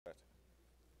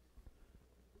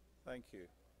Thank you.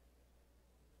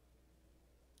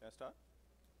 Can I start?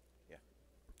 Yeah.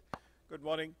 Good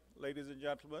morning, ladies and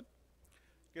gentlemen.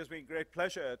 It gives me great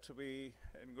pleasure to be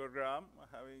in Gurugram,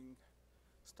 having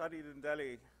studied in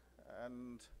Delhi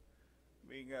and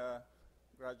being a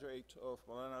graduate of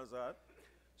Maulana Azad.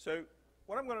 So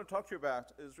what I'm going to talk to you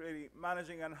about is really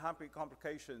managing unhappy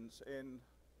complications in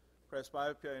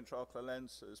presbyopia intraocular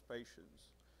lenses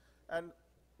patients. And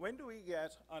when do we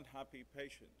get unhappy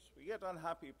patients? We get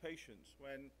unhappy patients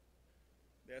when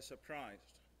they're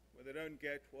surprised, when they don't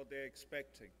get what they're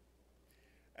expecting.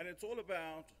 And it's all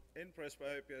about, in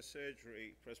presbyopia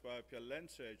surgery, presbyopia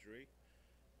lens surgery,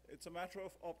 it's a matter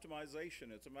of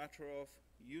optimization. It's a matter of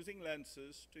using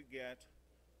lenses to get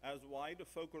as wide a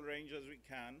focal range as we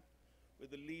can with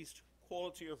the least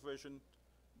quality of vision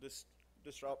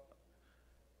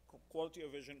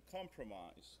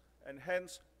compromise. And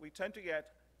hence, we tend to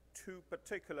get two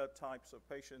particular types of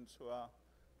patients who are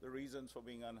the reasons for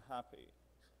being unhappy.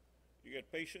 You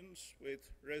get patients with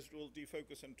residual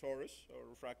defocus and torus, or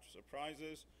refractive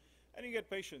surprises, and you get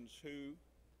patients who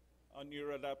are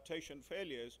neuroadaptation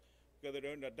failures because they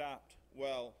don't adapt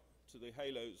well to the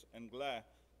halos and glare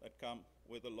that come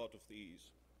with a lot of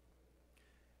these.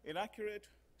 Inaccurate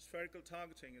spherical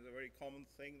targeting is a very common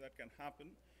thing that can happen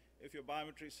if your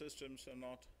biometry systems are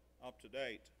not up to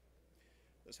date.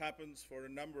 This happens for a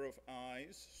number of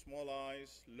eyes, small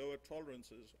eyes, lower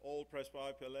tolerances. All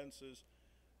presbyopia lenses,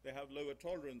 they have lower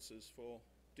tolerances for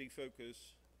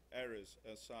defocus errors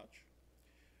as such.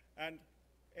 And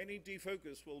any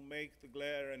defocus will make the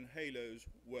glare and halos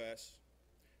worse.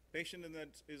 Patient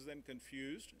is then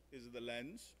confused. Is it the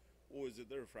lens or is it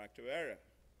the refractive error?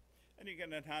 And you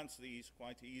can enhance these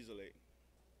quite easily.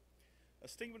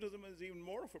 Astigmatism is even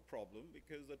more of a problem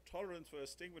because the tolerance for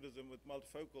astigmatism with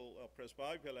multifocal or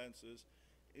presbyopia lenses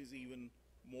is even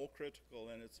more critical,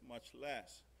 and it's much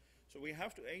less. So we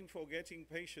have to aim for getting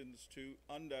patients to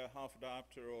under half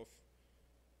diopter of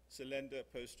cylinder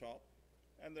post-op,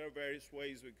 and there are various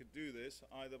ways we could do this,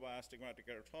 either by astigmatic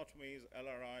keratotomies,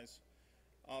 LRIs,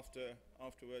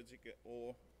 afterwards,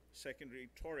 or secondary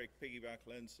toric piggyback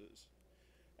lenses.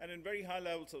 And in very high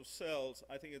levels of cells,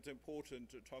 I think it's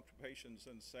important to talk to patients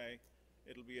and say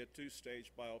it'll be a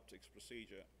two-stage bioptics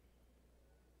procedure.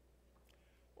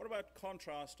 What about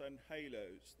contrast and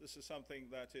halos? This is something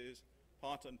that is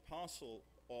part and parcel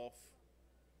of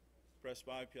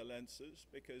presbyopia lenses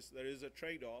because there is a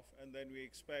trade-off, and then we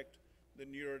expect the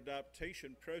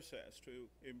neuroadaptation process to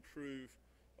improve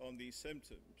on these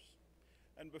symptoms.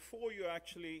 And before you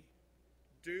actually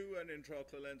do an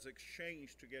intraocular lens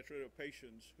exchange to get rid of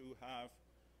patients who have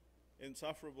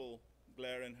insufferable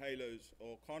glare and halos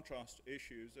or contrast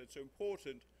issues, it's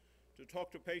important to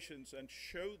talk to patients and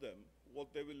show them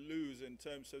what they will lose in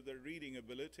terms of their reading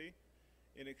ability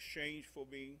in exchange for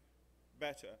being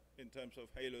better in terms of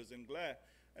halos and glare.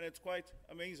 And it's quite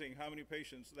amazing how many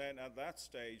patients then at that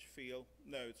stage feel,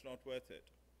 no, it's not worth it.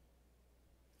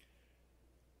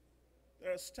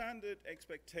 There are standard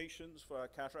expectations for our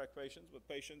cataract patients, but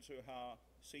patients who are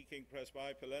seeking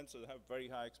presbyopia lenses have very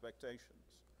high expectations.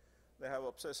 They have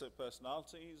obsessive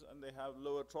personalities, and they have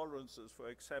lower tolerances for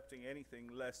accepting anything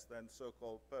less than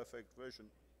so-called perfect vision.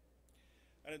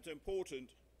 And it's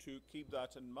important to keep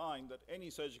that in mind, that any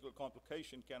surgical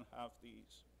complication can have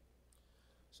these.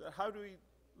 So how do we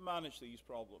manage these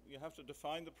problems? You have to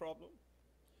define the problem.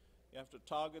 You have to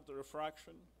target the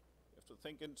refraction. You have to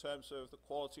think in terms of the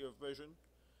quality of vision,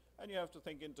 and you have to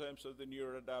think in terms of the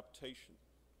neuroadaptation.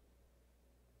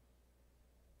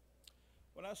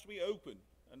 One has to be open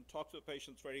and talk to the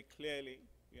patients very clearly.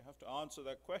 You have to answer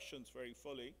their questions very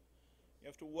fully. You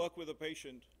have to work with the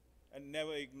patient and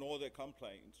never ignore their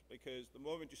complaints, because the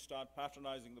moment you start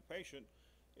patronizing the patient,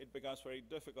 it becomes very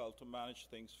difficult to manage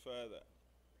things further.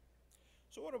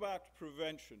 So what about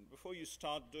prevention? Before you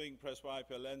start doing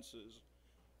presbyopia lenses,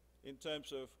 in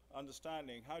terms of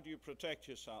understanding, how do you protect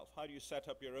yourself? How do you set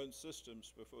up your own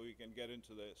systems before we can get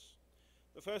into this?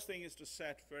 The first thing is to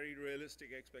set very realistic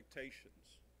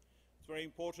expectations. It's very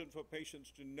important for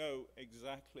patients to know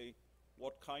exactly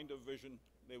what kind of vision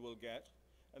they will get,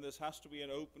 and this has to be an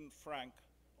open, frank,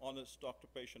 honest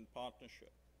doctor-patient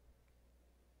partnership.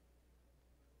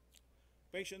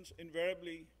 Patients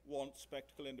invariably want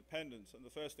spectacle independence, and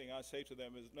the first thing I say to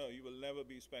them is, no, you will never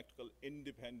be spectacle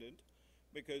independent,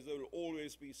 because there will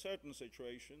always be certain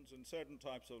situations and certain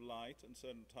types of light and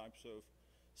certain types of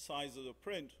sizes of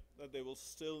print that they will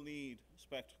still need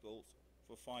spectacles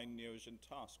for fine near vision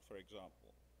tasks, for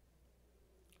example.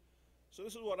 So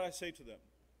this is what I say to them.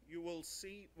 You will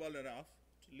see well enough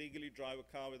to legally drive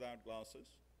a car without glasses.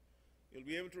 You'll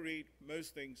be able to read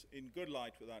most things in good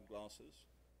light without glasses.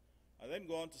 I then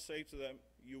go on to say to them,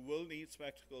 you will need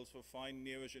spectacles for fine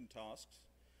near vision tasks,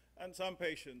 and some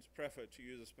patients prefer to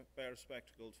use a pair of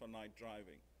spectacles for night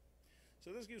driving.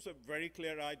 So this gives a very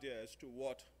clear idea as to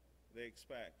what they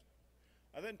expect.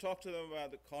 I then talk to them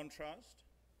about the contrast.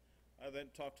 I then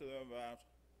talk to them about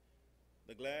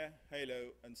the glare, halo,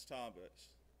 and starburst.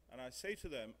 And I say to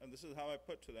them, and this is how I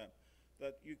put to them,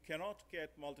 that you cannot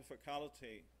get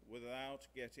multifocality without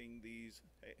getting these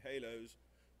halos,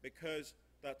 because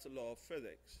that's a law of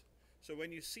physics. So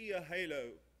when you see a halo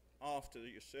after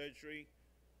your surgery,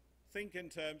 think in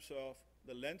terms of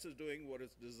the lens is doing what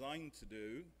it's designed to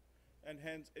do, and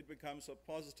hence it becomes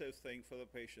a positive thing for the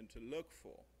patient to look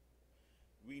for.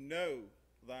 We know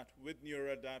that with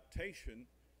neuroadaptation,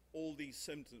 all these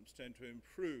symptoms tend to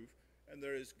improve, and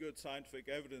there is good scientific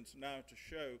evidence now to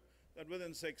show that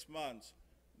within 6 months,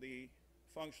 the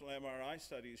functional MRI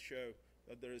studies show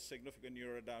that there is significant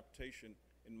neuroadaptation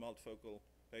in multifocal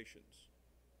patients.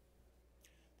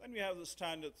 Then we have the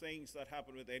standard things that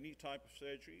happen with any type of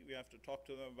surgery. We have to talk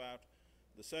to them about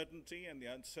the certainty and the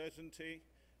uncertainty,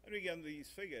 and we get these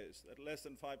figures that less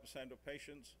than 5% of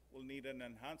patients will need an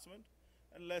enhancement,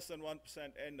 and less than 1%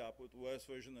 end up with worse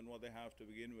vision than what they have to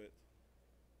begin with.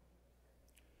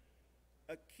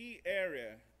 A key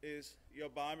area is your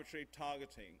biometry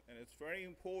targeting, and it's very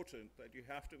important that you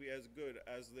have to be as good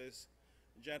as this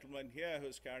gentleman here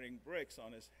who's carrying bricks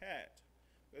on his head.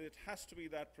 But it has to be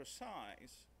that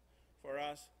precise for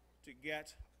us to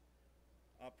get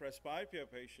our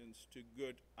presbyopia patients to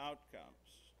good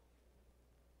outcomes.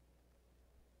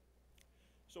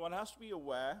 So one has to be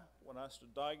aware, one has to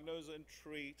diagnose and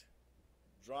treat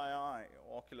dry eye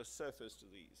or ocular surface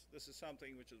disease. This is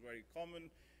something which is very common.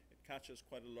 It catches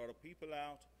quite a lot of people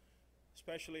out.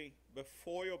 Especially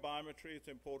before your biometry, it's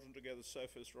important to get the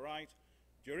surface right.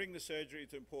 During the surgery,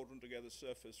 it's important to get the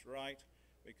surface right,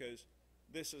 because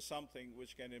this is something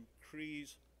which can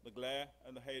increase the glare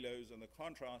and the halos and the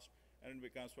contrast, and it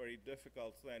becomes very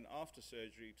difficult then after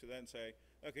surgery to then say,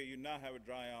 okay, you now have a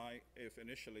dry eye, if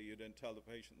initially you didn't tell the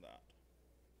patient that.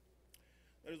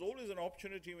 There's always an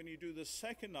opportunity when you do the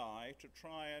second eye to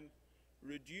try and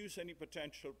reduce any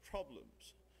potential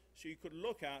problems. So you could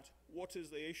look at what is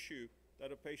the issue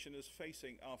that a patient is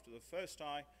facing after the first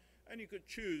eye, and you could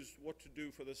choose what to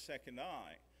do for the second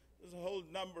eye. There's a whole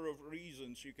number of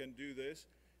reasons you can do this.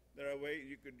 There are ways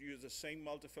you could use the same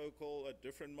multifocal, a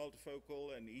different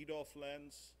multifocal, an EDOF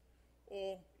lens,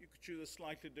 or you could choose a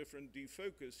slightly different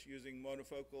defocus using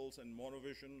monofocals and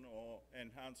monovision, or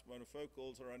enhanced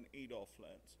monofocals, or an EDOF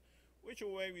lens.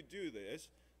 Whichever way we do this,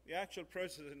 the actual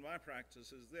process in my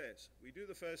practice is this. We do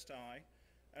the first eye,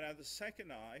 and at the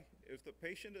second eye, if the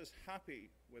patient is happy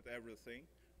with everything,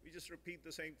 we just repeat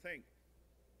the same thing.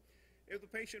 If the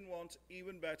patient wants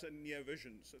even better near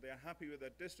vision, so they're happy with their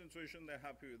distance vision, they're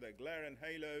happy with their glare and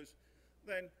halos,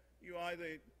 then you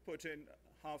either put in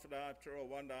half a diopter or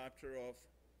 1 diopter of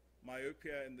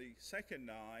myopia in the second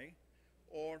eye,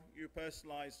 or you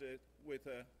personalize it with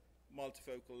a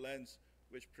multifocal lens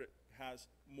which has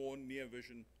more near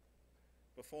vision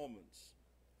performance.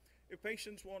 If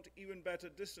patients want even better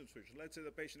distance vision, let's say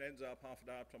the patient ends up half a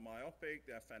diopter myopic,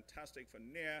 they're fantastic for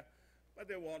near, but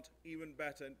they want even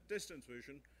better distance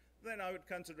vision, then I would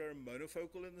consider a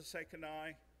monofocal in the second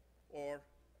eye or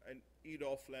an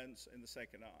EDOF lens in the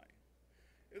second eye.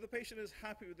 If the patient is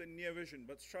happy with the near vision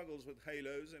but struggles with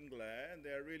halos and glare, and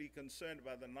they're really concerned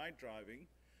about the night driving,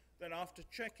 then after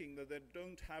checking that they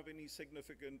don't have any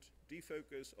significant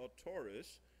defocus or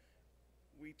torus,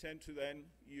 we tend to then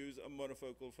use a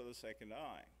monofocal for the second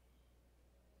eye.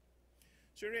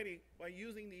 So really, by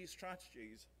using these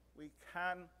strategies, we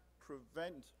can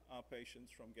prevent our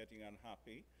patients from getting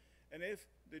unhappy, and if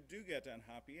they do get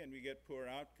unhappy and we get poor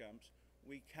outcomes,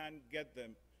 we can get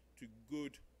them to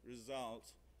good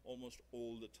results almost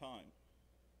all the time.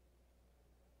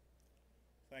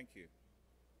 Thank you.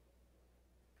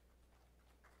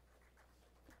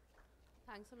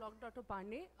 Thanks a lot, Dr.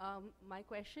 Pandey. My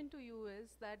question to you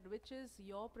is that which is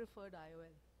your preferred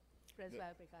IOL,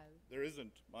 presbyopic IOL? There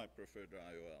isn't my preferred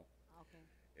IOL. Okay.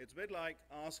 It's a bit like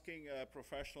asking a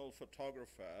professional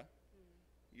photographer,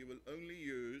 you will only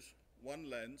use one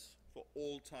lens for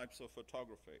all types of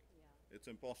photography. Yeah. It's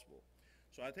impossible.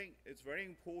 So I think it's very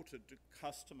important to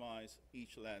customize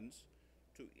each lens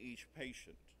to each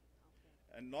patient.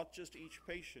 Okay. And not just each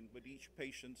patient, but each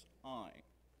patient's eye.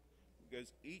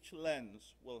 Because each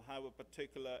lens will have a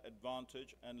particular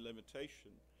advantage and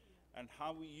limitation. Yeah. And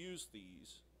how we use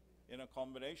these in a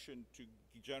combination to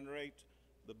generate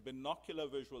the binocular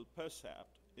visual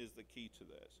percept is the key to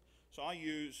this. So I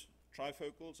use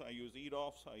trifocals, I use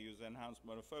EDOFs, I use enhanced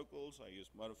monofocals, I use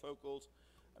monofocals,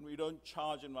 And we don't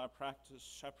charge in my practice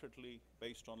separately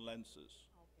based on lenses.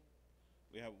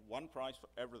 Okay. We have one price for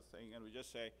everything, and we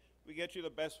just say, we get you the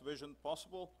best vision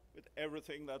possible with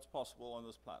everything that's possible on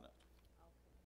this planet.